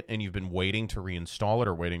bought it and you've been waiting to reinstall it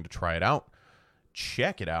or waiting to try it out,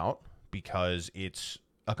 check it out, because it's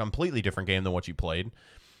a completely different game than what you played.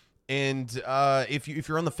 And if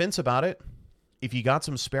you're on the fence about it, if you got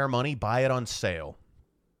some spare money, buy it on sale.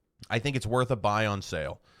 I think it's worth a buy on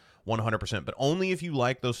sale, 100%, but only if you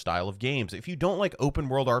like those style of games. If you don't like open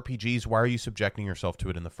world RPGs, why are you subjecting yourself to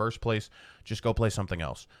it in the first place? Just go play something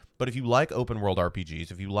else. But if you like open world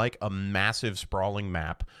RPGs, if you like a massive sprawling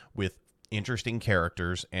map with interesting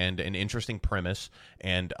characters and an interesting premise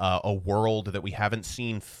and a world that we haven't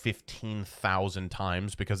seen 15,000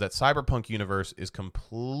 times, because that cyberpunk universe is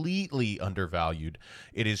completely undervalued.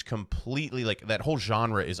 It is completely, like, that whole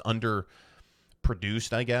genre is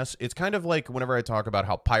underproduced, I guess. It's kind of like whenever I talk about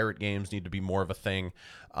how pirate games need to be more of a thing,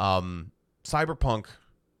 cyberpunk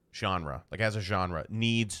genre, like as a genre,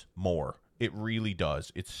 needs more. It really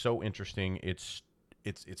does. It's so interesting. It's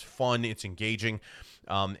fun. It's engaging.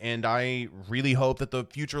 And I really hope that the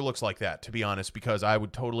future looks like that, to be honest, because I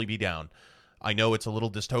would totally be down. I know it's a little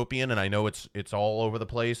dystopian, and I know it's all over the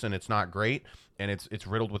place, and it's not great, and it's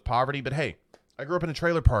riddled with poverty. But hey, I grew up in a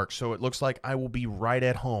trailer park, so it looks like I will be right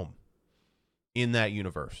at home in that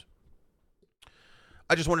universe.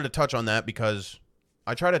 I just wanted to touch on that because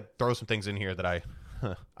I try to throw some things in here that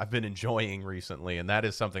I've been enjoying recently, and that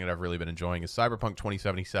is something that I've really been enjoying, is Cyberpunk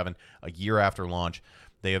 2077, a year after launch.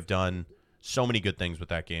 They have done so many good things with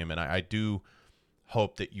that game, and I do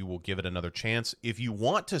hope that you will give it another chance. If you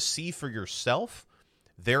want to see for yourself,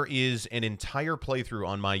 there is an entire playthrough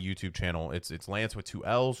on my YouTube channel. It's Lance with 2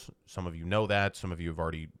 L's. Some of you know that. Some of you have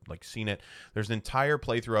already seen it. There's an entire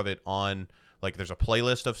playthrough of it on, there's a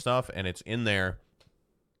playlist of stuff, and it's in there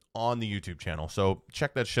on the YouTube channel. So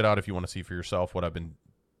check that shit out if you want to see for yourself what I've been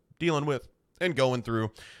dealing with and going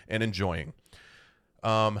through and enjoying.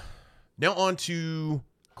 Now on to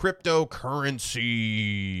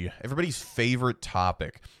cryptocurrency, everybody's favorite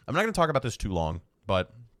topic. I'm not going to talk about this too long,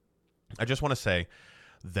 but I just want to say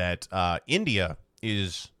that India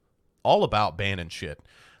is all about banning shit.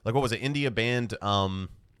 Like, what was it? India banned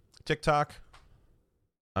TikTok.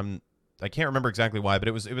 I can't remember exactly why, but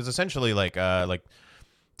it was essentially like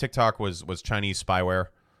TikTok was Chinese spyware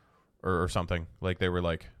or something. Like, they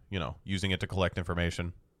were using it to collect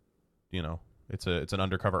information. It's an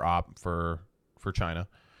undercover op for China.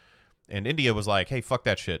 And India was like, hey, fuck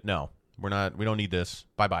that shit. No, we don't need this.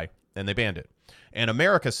 Bye-bye. And they banned it. And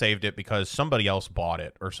America saved it because somebody else bought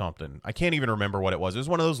it or something. I can't even remember what it was. It was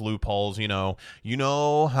one of those loopholes, You know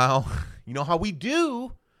how we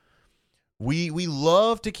do. We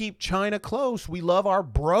love to keep China close. We love our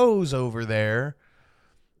bros over there.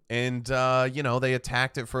 And, they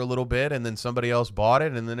attacked it for a little bit, and then somebody else bought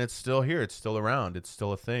it, and then it's still here. It's still around. It's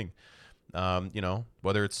still a thing.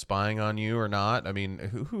 Whether it's spying on you or not, I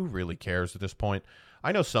mean, who really cares at this point?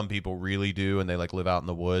 I know some people really do, and they live out in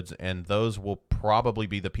the woods, and those will probably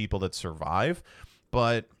be the people that survive.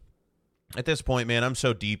 But at this point, man, I'm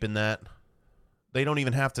so deep in that, they don't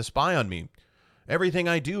even have to spy on me. Everything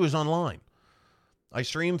I do is online. I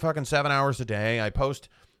stream fucking 7 hours a day. I post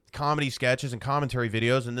comedy sketches and commentary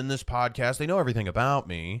videos, and then this podcast. They know everything about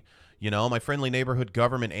me. My friendly neighborhood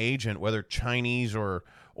government agent, whether Chinese or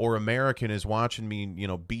American, is watching me,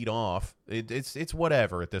 beat off. It's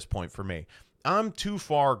whatever at this point for me. I'm too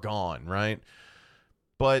far gone, right?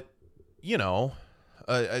 But,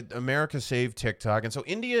 America saved TikTok, and so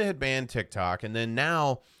India had banned TikTok, and then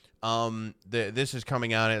now this is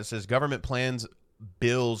coming out, and it says government plans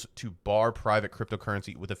bills to bar private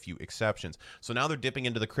cryptocurrency with a few exceptions. So now they're dipping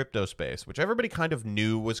into the crypto space, which everybody kind of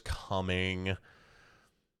knew was coming.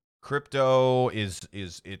 Crypto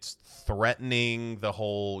it's threatening the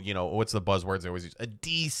whole, what's the buzzwords they always use? A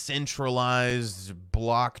decentralized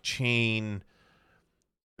blockchain,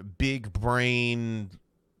 big brain,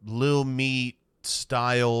 Lil Meat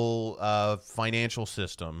style financial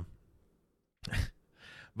system.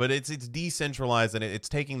 But it's decentralized, and it's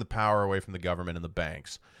taking the power away from the government and the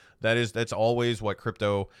banks. That's always what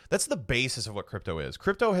crypto. That's the basis of what crypto is.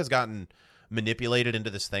 Crypto has gotten manipulated into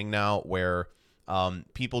this thing now where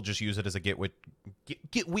people just use it as a get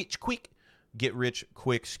rich quick get rich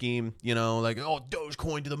quick scheme, you know, like, oh,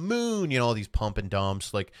 Dogecoin to the moon, you know, all these pump and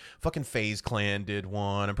dumps. Like fucking FaZe Clan did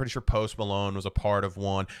one. I'm pretty sure Post Malone was a part of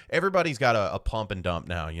one. Everybody's got a pump and dump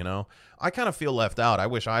now, you know. I kind of feel left out. I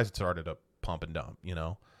wish I started a pump and dump, you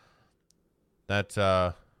know. That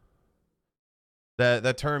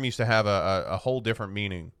term used to have a whole different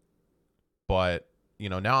meaning. But, you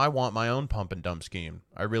know, now I want my own pump and dump scheme.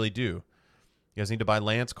 I really do. You guys need to buy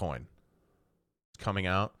Lancecoin. It's coming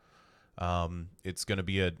out. It's going to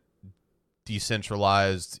be a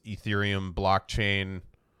decentralized Ethereum blockchain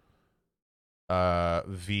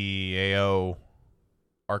VAO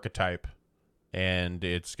archetype. And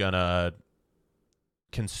it's going to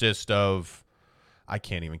consist of... I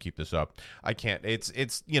can't even keep this up. I can't.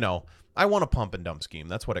 It's you know, I want a pump and dump scheme.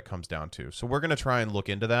 That's what it comes down to. So we're going to try and look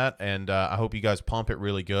into that. And I hope you guys pump it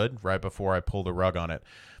really good right before I pull the rug on it.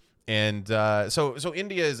 And so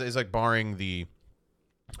India is like barring the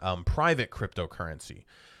private cryptocurrency.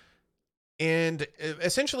 And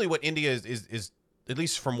essentially what India is, at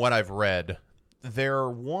least from what I've read, they're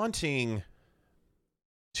wanting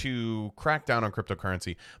to crack down on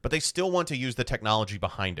cryptocurrency, but they still want to use the technology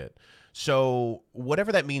behind it. So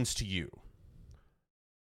whatever that means to you,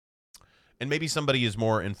 and maybe somebody is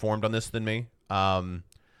more informed on this than me,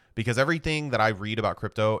 because everything that I read about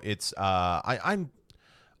crypto, it's I'm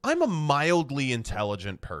a mildly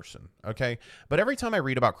intelligent person, okay? But every time I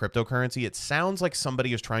read about cryptocurrency, it sounds like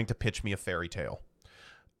somebody is trying to pitch me a fairy tale.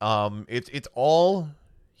 It's all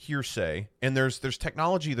hearsay, and there's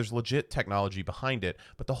technology, there's legit technology behind it,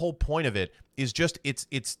 but the whole point of it is just it's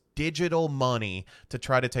digital money to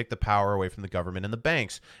try to take the power away from the government and the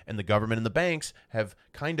banks. And the government and the banks have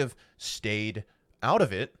kind of stayed out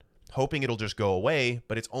of it, hoping it'll just go away,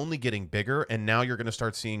 but it's only getting bigger, and now you're going to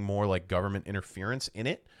start seeing more like government interference in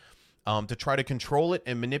it to try to control it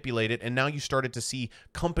and manipulate it. And now you started to see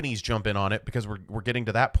companies jump in on it, because we're getting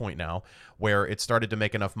to that point now where it started to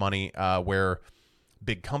make enough money where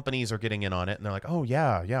big companies are getting in on it, and they're like, oh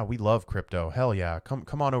yeah, we love crypto, hell yeah,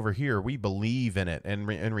 come on over here, we believe in it. And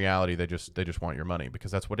in reality, they just want your money, because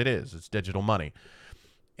that's what it is. It's digital money.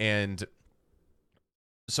 And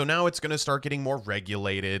so now it's going to start getting more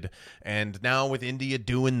regulated, and now with India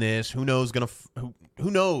doing this, who knows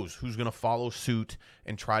who's going to follow suit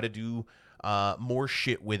and try to do more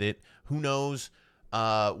shit with it. Who knows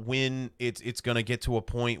when it's going to get to a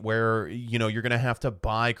point where, you know, you're going to have to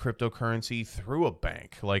buy cryptocurrency through a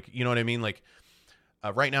bank. Like, you know what I mean? Like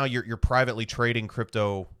right now you're privately trading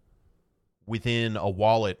crypto within a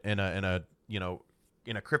wallet in a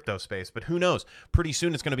crypto space, but who knows? Pretty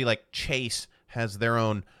soon it's going to be like Chase has their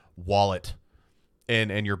own wallet,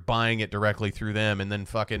 and you're buying it directly through them, and then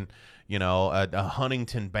fucking, you know, a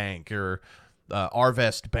Huntington Bank or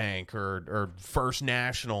Arvest Bank or First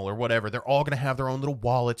National or whatever, they're all going to have their own little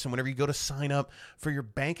wallets. And whenever you go to sign up for your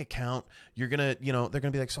bank account, you're going to, you know, they're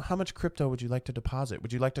going to be like, so how much crypto would you like to deposit?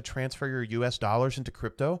 Would you like to transfer your US dollars into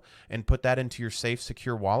crypto and put that into your safe,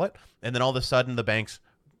 secure wallet? And then all of a sudden the banks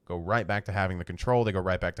go right back to having the control. They go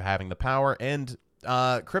right back to having the power, and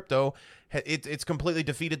crypto, it's completely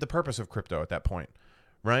defeated the purpose of crypto at that point,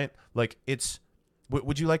 right? Like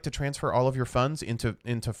would you like to transfer all of your funds into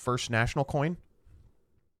First National Coin,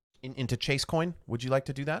 into Chase Coin? Would you like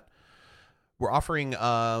to do that? We're offering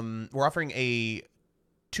a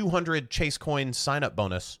 200 Chase Coin sign up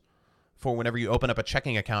bonus for whenever you open up a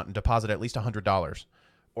checking account and deposit at least $100,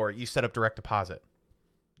 or you set up direct deposit.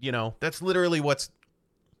 You know, that's literally what's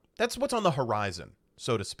on the horizon,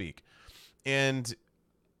 so to speak. And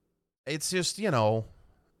it's just, you know,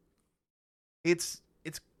 it's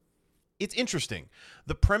interesting.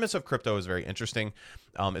 The premise of crypto is very interesting.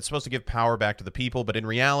 It's supposed to give power back to the people, but in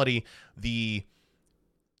reality, the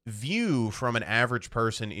view from an average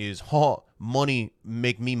person is, money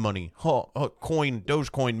make me money.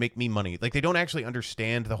 Dogecoin make me money. Like, they don't actually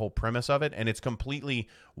understand the whole premise of it, and it's completely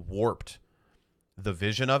warped the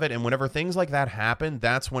vision of it. And whenever things like that happen,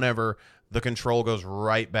 that's whenever the control goes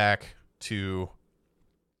right back to,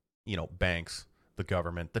 you know, banks, the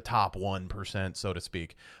government, the top 1%, so to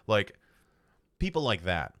speak. Like, people like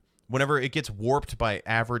that, whenever it gets warped by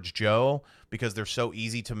average Joe because they're so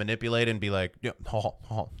easy to manipulate and be like, yeah,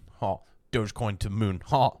 Dogecoin to moon,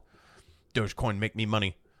 Dogecoin make me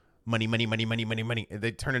money. Money.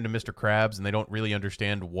 They turn into Mr. Krabs, and they don't really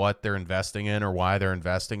understand what they're investing in or why they're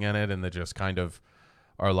investing in it, and they just kind of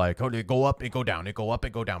are like, oh, it go up, it go down, it go up,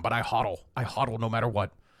 it go down, but I hodl no matter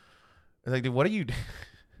what. It's like, dude, what are you? Do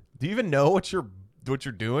you even know what you're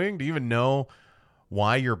doing? Do you even know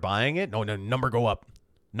why you're buying it? No, number go up,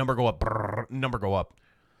 brrr, number go up,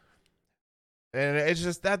 and it's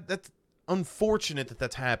just that's unfortunate that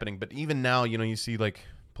that's happening. But even now, you know, you see like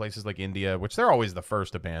places like India, which they're always the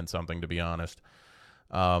first to ban something, to be honest.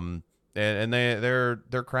 And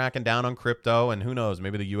they're cracking down on crypto, and who knows,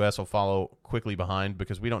 maybe the U.S. will follow quickly behind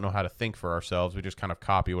because we don't know how to think for ourselves. We just kind of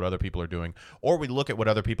copy what other people are doing, or we look at what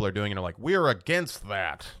other people are doing and are like, we're against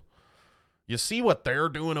that. You see what they're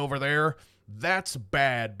doing over there? That's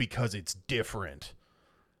bad because it's different.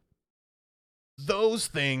 Those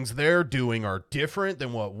things they're doing are different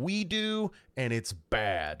than what we do, and it's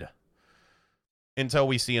bad. Until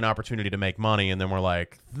we see an opportunity to make money, and then we're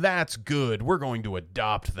like, that's good. We're going to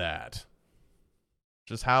adopt that.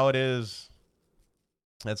 Just how it is.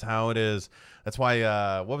 That's how it is. That's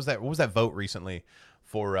why, what was that vote recently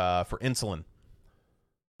for insulin?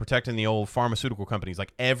 Protecting the old pharmaceutical companies.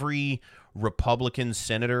 Like every Republican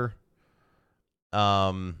senator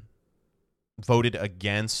voted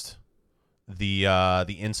against the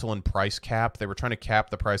insulin price cap. They were trying to cap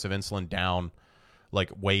the price of insulin down,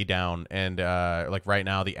 like way down, and like right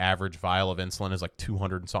now the average vial of insulin is like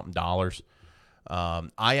 $200 and something.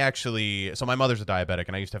 So my mother's a diabetic,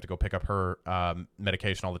 and I used to have to go pick up her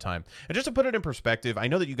medication all the time. And just to put it in perspective, I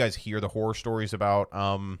know that you guys hear the horror stories about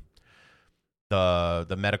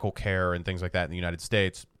the medical care and things like that in the United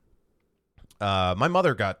States. My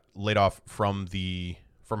mother got laid off from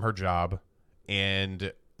her job,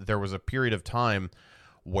 and there was a period of time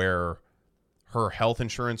where her health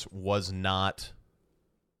insurance was not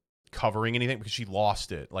covering anything because she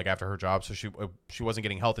lost it like after her job, so she wasn't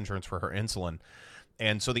getting health insurance for her insulin.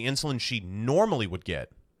 And so the insulin she normally would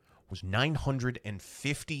get was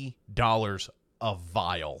 $950 a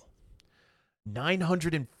vial.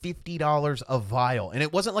 $950 a vial, and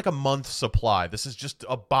it wasn't like a month's supply. This is just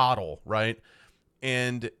a bottle, right?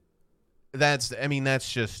 And that's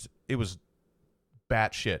just, it was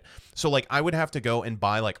batshit. So like I would have to go and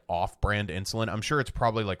buy like off-brand insulin. I'm sure it's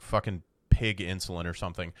probably like fucking pig insulin or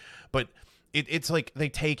something, but it's like they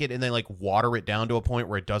take it and they like water it down to a point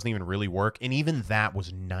where it doesn't even really work, and even that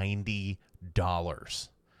was $90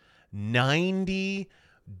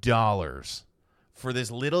 for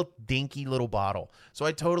this little dinky little bottle. So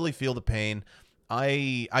I totally feel the pain.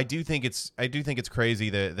 I do think it's crazy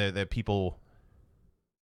that people,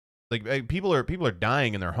 like, people are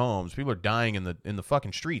dying in their homes. People are dying in the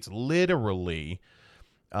fucking streets, literally,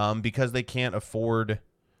 because they can't afford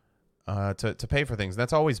to pay for things.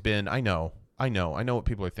 That's always been, I know what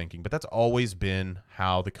people are thinking, but that's always been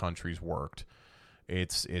how the country's worked.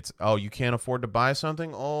 It's oh, you can't afford to buy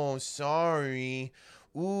something? Oh, sorry.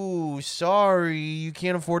 Ooh, sorry, you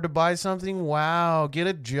can't afford to buy something? Wow, get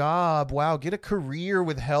a job. Wow, get a career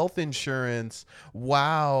with health insurance.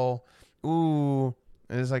 Wow. Ooh.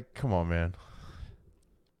 And it's like, come on, man.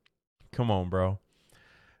 Come on, bro.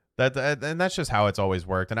 And that's just how it's always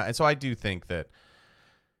worked. And so I do think that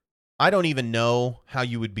I don't even know how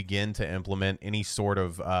you would begin to implement any sort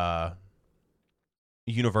of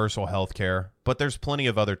universal health care, but there's plenty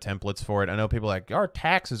of other templates for it. I know people are like, our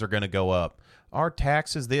taxes are going to go up. Our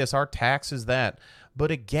tax is this, our tax is that. But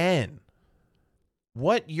again,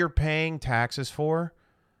 what you're paying taxes for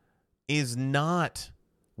is not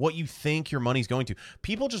what you think your money's going to.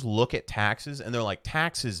 People just look at taxes and they're like,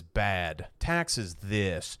 tax is bad, tax is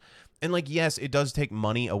this. And like, yes, it does take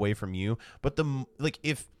money away from you, but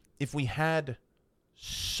if we had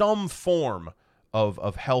some form of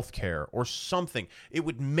healthcare or something, it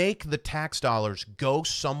would make the tax dollars go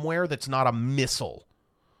somewhere that's not a missile.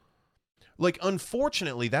 Like,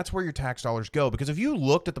 unfortunately, that's where your tax dollars go, because if you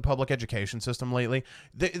looked at the public education system lately,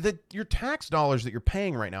 your tax dollars that you're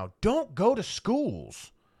paying right now don't go to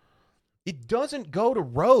schools. It doesn't go to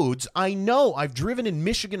roads. I know. I've driven in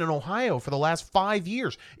Michigan and Ohio for the last 5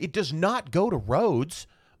 years. It does not go to roads.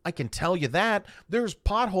 I can tell you that. There's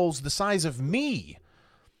potholes the size of me.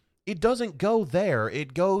 It doesn't go there.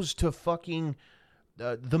 It goes to fucking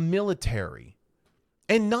the military.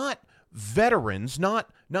 And not veterans, not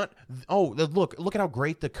oh, look at how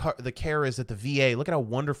great the care is at the VA. Look at how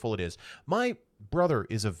wonderful it is. My brother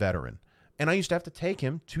is a veteran, and I used to have to take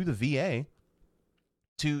him to the VA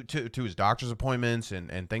to his doctor's appointments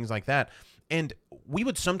and things like that. And we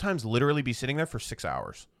would sometimes literally be sitting there for 6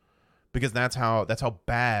 hours because that's how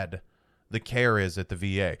bad the care is at the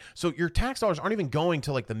VA. So your tax dollars aren't even going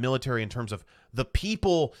to like the military in terms of the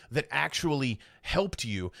people that actually helped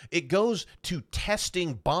you. It goes to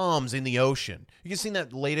testing bombs in the ocean. You can see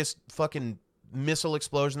that latest fucking missile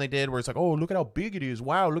explosion they did where it's like, oh, look at how big it is.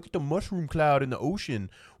 Wow, look at the mushroom cloud in the ocean.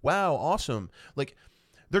 Wow, awesome. Like,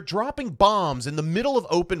 they're dropping bombs in the middle of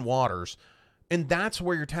open waters, and that's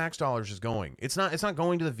where your tax dollars is going. It's not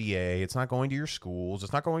going to the VA. It's not going to your schools.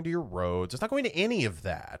 It's not going to your roads. It's not going to any of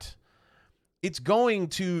that. It's going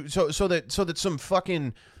to so that some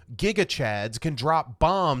fucking giga chads can drop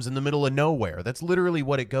bombs in the middle of nowhere. That's literally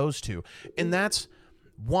what it goes to. And that's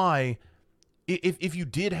why if you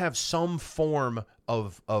did have some form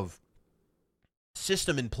of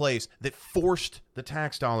system in place that forced the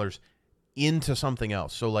tax dollars into something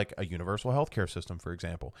else, so like a universal healthcare system, for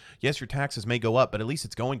example. Yes, your taxes may go up, but at least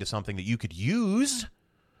it's going to something that you could use.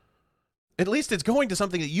 At least it's going to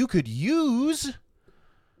something that you could use.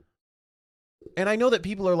 And I know that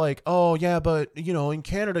people are like, oh, yeah, but, you know, in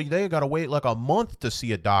Canada, they got to wait like a month to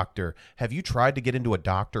see a doctor. Have you tried to get into a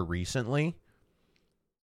doctor recently?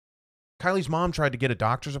 Kylie's mom tried to get a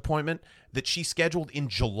doctor's appointment that she scheduled in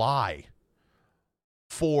July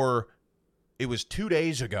for, it was 2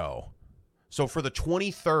 days ago. So for the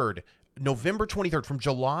 23rd, November 23rd, from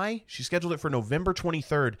July, she scheduled it for November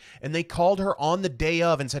 23rd, and they called her on the day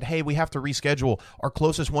of and said, hey, we have to reschedule. Our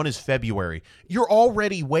closest one is February. You're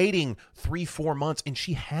already waiting 3-4 months, and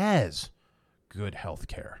she has good health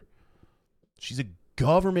care. She's a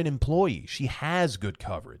government employee. She has good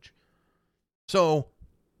coverage. So,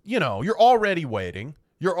 you know, you're already waiting.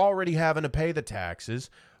 You're already having to pay the taxes.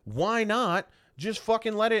 Why not just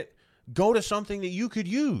fucking let it go to something that you could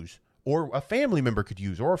use? Or a family member could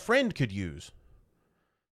use, or a friend could use.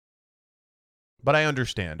 But I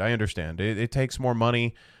understand. It takes more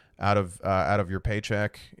money out of your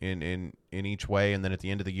paycheck in each way, and then at the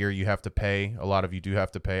end of the year you have to pay. A lot of you do have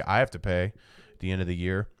to pay. I have to pay at the end of the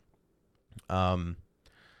year. But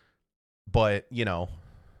you know,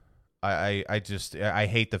 I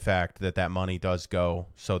hate the fact that money does go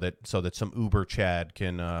so that some Uber Chad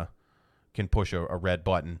can push a red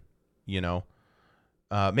button. You know.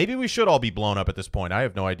 Maybe we should all be blown up at this point. I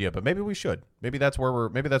have no idea, but maybe we should. Maybe that's where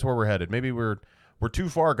we're headed. Maybe we're too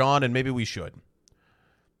far gone, and maybe we should.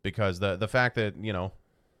 Because the fact that, you know,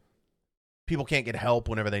 people can't get help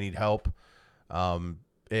whenever they need help,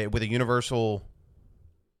 with a universal,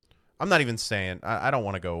 I'm not even saying, I don't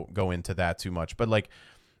want to go into that too much, but like,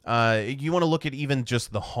 you want to look at even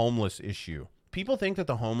just the homeless issue. People think that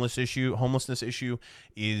the homelessness issue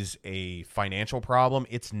is a financial problem.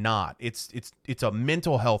 It's not. It's a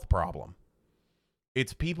mental health problem.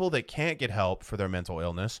 It's people that can't get help for their mental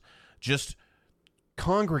illness, just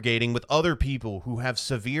congregating with other people who have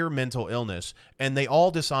severe mental illness, and they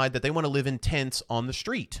all decide that they want to live in tents on the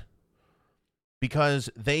street because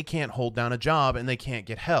they can't hold down a job and they can't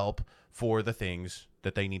get help for the things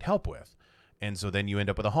that they need help with. And so then you end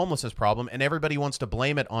up with a homelessness problem, and everybody wants to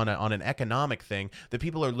blame it on an economic thing, that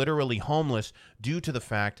people are literally homeless due to the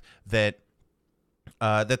fact that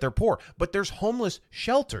they're poor. But there's homeless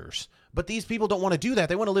shelters, but these people don't want to do that.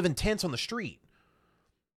 They want to live in tents on the street.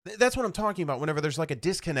 That's what I'm talking about whenever there's like a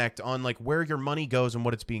disconnect on like where your money goes and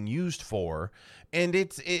what it's being used for. And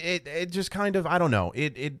it just kind of, I don't know,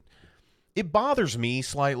 it bothers me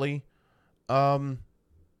slightly.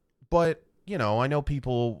 But you know, I know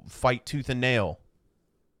people fight tooth and nail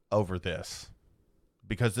over this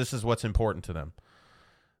because this is what's important to them.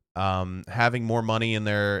 Having more money in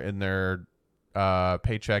their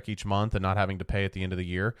paycheck each month and not having to pay at the end of the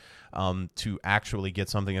year to actually get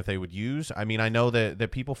something that they would use. I mean, I know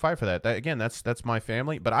that people fight for that. Again, that's my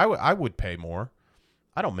family, but I would pay more.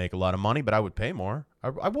 I don't make a lot of money, but I would pay more.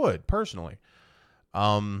 I would personally.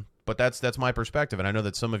 But that's my perspective, and I know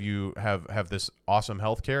that some of you have this awesome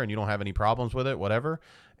healthcare and you don't have any problems with it, whatever,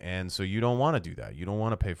 and so you don't want to do that. You don't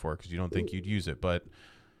want to pay for it because you don't think you'd use it. But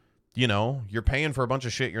you know, you're paying for a bunch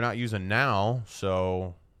of shit you're not using now,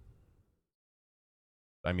 so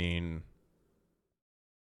I mean,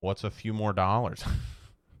 what's a few more dollars?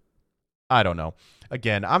 I don't know.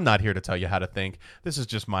 Again, I'm not here to tell you how to think. This is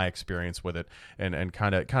just my experience with it and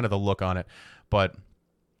kind of the look on it. But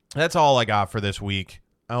that's all I got for this week.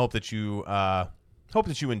 I hope that you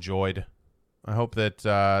enjoyed. I hope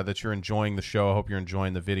that you're enjoying the show. I hope you're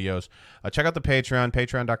enjoying the videos. Check out the Patreon,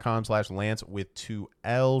 patreon.com/Lance with 2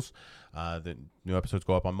 L's. The new episodes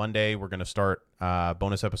go up on Monday. We're going to start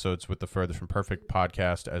bonus episodes with the Furthest from Perfect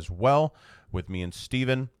podcast as well with me and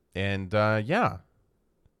Steven. And yeah,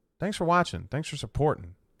 thanks for watching. Thanks for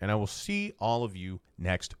supporting. And I will see all of you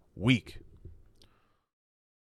next week.